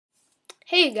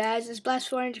Hey guys, it's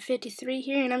Blast453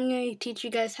 here, and I'm going to teach you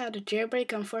guys how to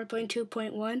jailbreak on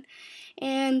 4.2.1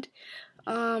 and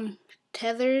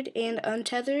tethered and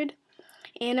untethered.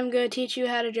 And I'm going to teach you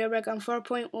how to jailbreak on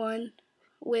 4.1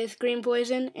 with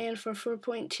greenpois0n, and for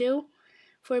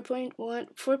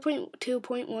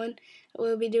 4.2.1,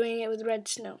 we'll be doing it with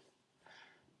redsn0w.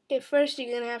 Okay, first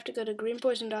you're going to have to go to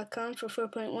greenpois0n.com for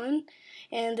 4.1,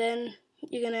 and then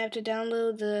you're going to have to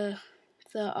download the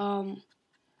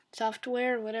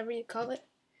software, or whatever you call it.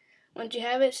 Once you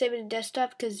have it, save it to desktop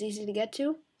because it's easy to get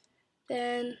to.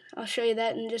 Then I'll show you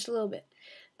that in just a little bit.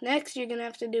 Next, you're gonna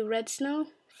have to do redsn0w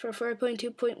for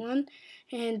 4.2.1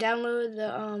 and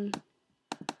download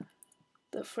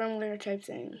the firmware type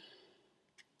thing.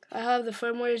 I'll have the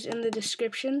firmwares in the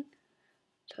description,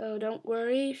 so don't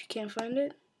worry if you can't find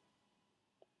it.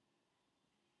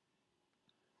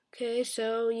 Okay,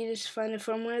 so you just find the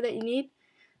firmware that you need.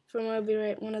 Firmware will be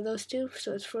right one of those two,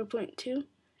 so it's 4.2.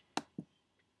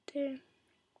 There.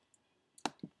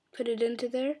 Put it into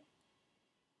there.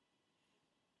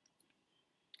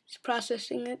 It's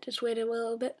processing it, just wait a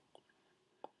little bit.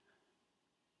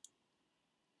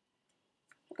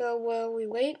 Well, while we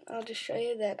wait, I'll just show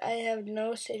you that I have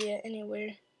no Cydia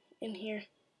anywhere in here.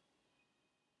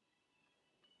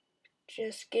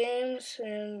 Just games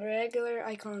and regular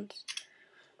icons.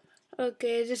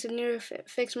 Okay, is this a newer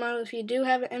fixed model? If you do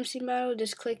have an MC model,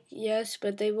 just click yes,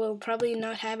 but they will probably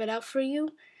not have it out for you.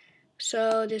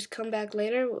 So just come back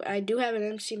later. I do have an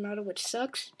MC model, which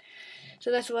sucks. So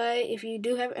that's why if you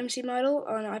do have MC model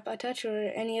on an iPod Touch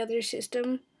or any other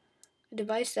system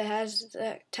device that has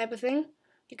that type of thing,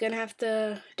 you're going to have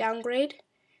to downgrade,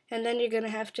 and then you're going to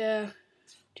have to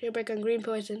jailbreak on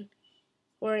greenpois0n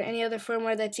or any other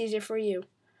firmware that's easier for you.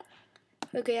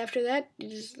 Okay, after that,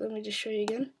 let me just show you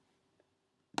again.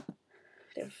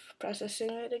 They're processing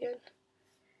it again.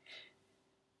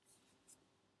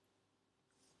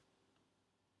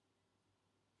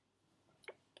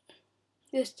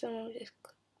 This time I'll just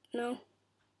click no.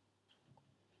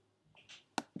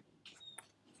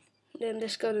 Then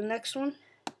just go to the next one.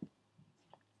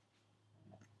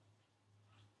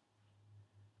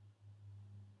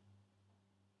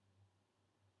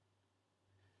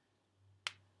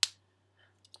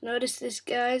 Notice this,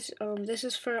 guys. This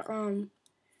is for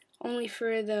only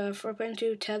for the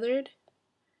 4.2 tethered.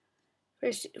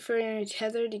 For your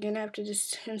tethered, you're gonna have to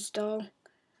just install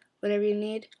whatever you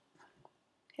need,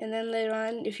 and then later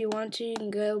on, if you want to, you can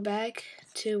go back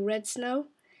to redsn0w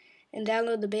and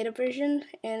download the beta version.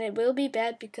 And it will be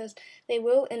bad because they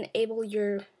will enable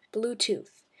your Bluetooth.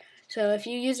 So if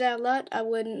you use that a lot, I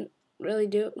wouldn't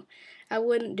do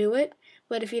it.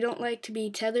 But if you don't like to be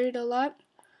tethered a lot,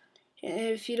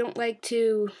 if you don't like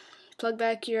to plug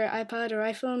back your iPod or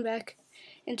iPhone back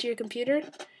into your computer,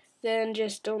 then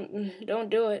just don't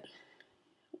do it.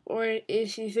 Or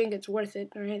if you think it's worth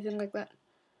it or anything like that.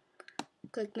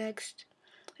 Click next.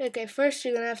 Okay, first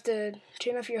you're gonna have to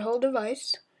turn off your whole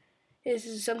device. This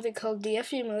is something called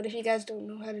DFU mode if you guys don't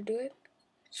know how to do it.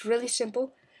 It's really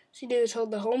simple. So you do is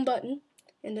hold the home button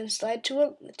and then slide to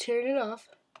it, turn it off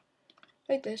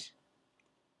like this.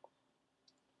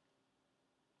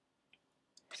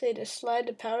 So you just slide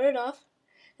to power it off,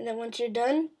 and then once you're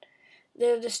done,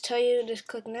 they'll just tell you just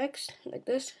click next like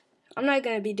this. I'm not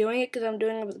going to be doing it because I'm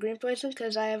doing it with greenpois0n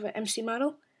because I have an MC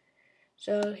model.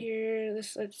 So here,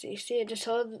 let's see. See, just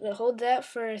hold that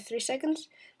for 3 seconds.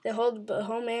 Then hold the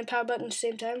home and power button at the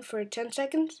same time for 10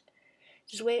 seconds.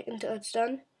 Just wait until it's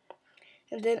done.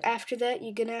 And then after that,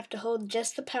 you're going to have to hold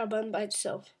just the power button by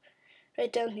itself.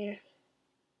 Right down here.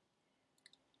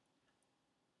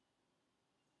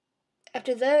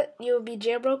 After that, you will be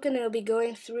jailbroken. It will be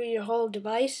going through your whole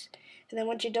device. And then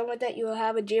once you're done with that, you will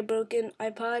have a jailbroken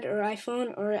iPod or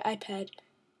iPhone or iPad.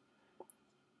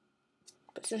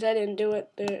 But since I didn't do it,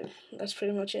 that's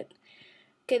pretty much it.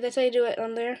 Okay, that's how you do it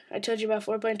on there. I told you about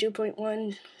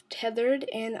 4.2.1 tethered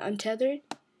and untethered.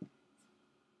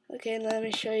 Okay, let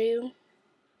me show you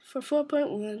for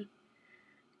 4.1.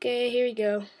 Okay, here we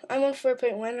go. I'm on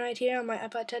 4.1 right here on my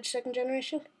iPod Touch 2nd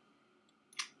generation.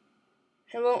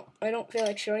 I don't feel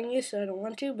like showing you, so I don't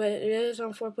want to, but it is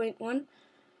on 4.1.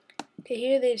 Okay,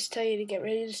 here they just tell you to get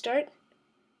ready to start.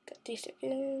 Got 3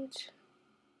 seconds.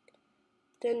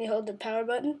 Then you hold the power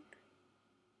button,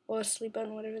 or sleep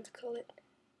button, whatever they call it.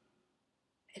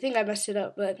 I think I messed it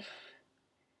up, but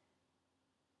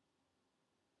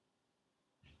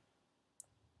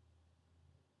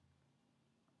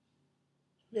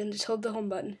then just hold the home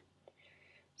button.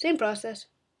 Same process.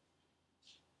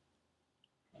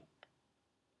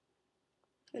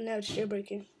 And now it's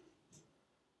jailbreaking.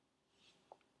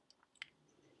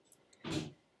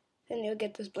 Then you'll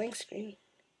get this blank screen.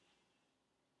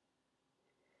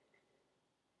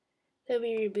 It'll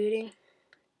be rebooting.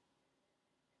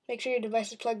 Make sure your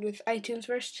device is plugged with iTunes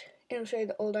first. It'll show you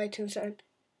the old iTunes sign.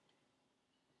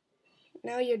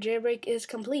 Now your jailbreak is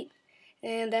complete.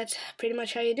 And that's pretty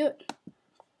much how you do it.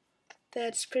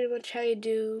 That's pretty much how you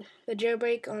do the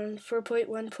jailbreak on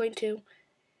 4.1.2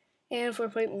 and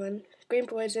 4.1.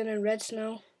 Greenpois0n and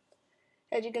redsn0w.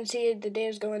 As you can see, the data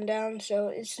is going down, so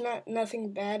it's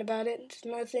nothing bad about it.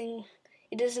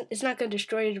 It's not going to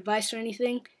destroy your device or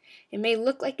anything. It may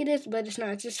look like it is, but it's not.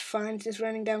 It's just fine. It's just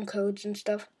running down codes and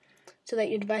stuff so that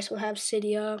your device will have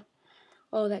Cydia,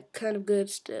 all that kind of good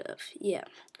stuff. Yeah.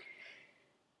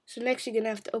 So next you're going to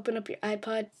have to open up your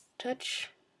iPod Touch.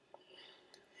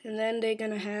 And then they're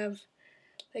going to have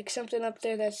like something up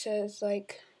there that says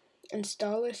like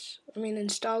installer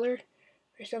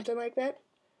or something like that.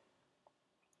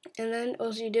 And then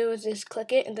all you do is just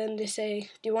click it, and then they say,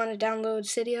 do you want to download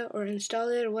Cydia or install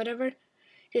it or whatever?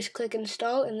 Just click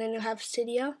install, and then you'll have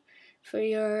Cydia for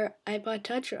your iPod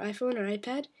Touch or iPhone or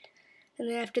iPad. And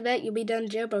then after that, you'll be done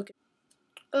jailbroken.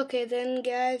 Okay, then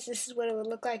guys, this is what it would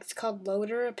look like. It's called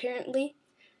Loader, apparently.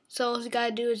 So all you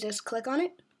gotta do is just click on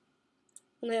it,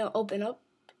 and then it'll open up.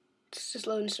 It's just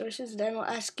loading sources. Then it'll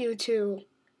ask you to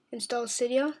install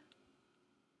Cydia.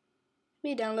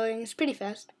 Be downloading. It's pretty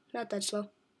fast, not that slow.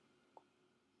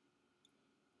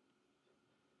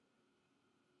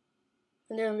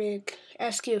 And then we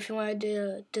ask you if you want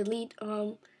to delete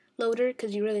Loader,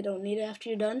 because you really don't need it after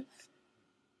you're done.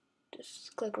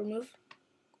 Just click remove.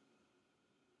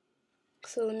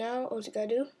 So now all you gotta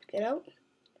do, get out.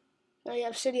 Now you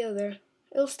have Cydia there.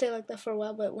 It'll stay like that for a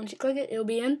while, but once you click it, it'll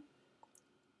be in.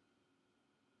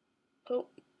 Oh,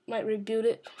 might reboot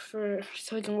it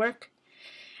so it can work.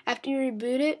 After you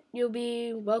reboot it, you'll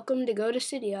be welcome to go to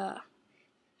Cydia.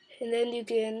 And then you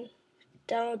can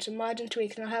download some mods and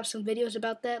tweaks, and I'll have some videos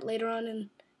about that later on in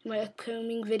my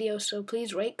upcoming videos, so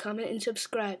please rate, comment, and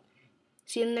subscribe.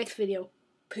 See you in the next video.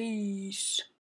 Peace.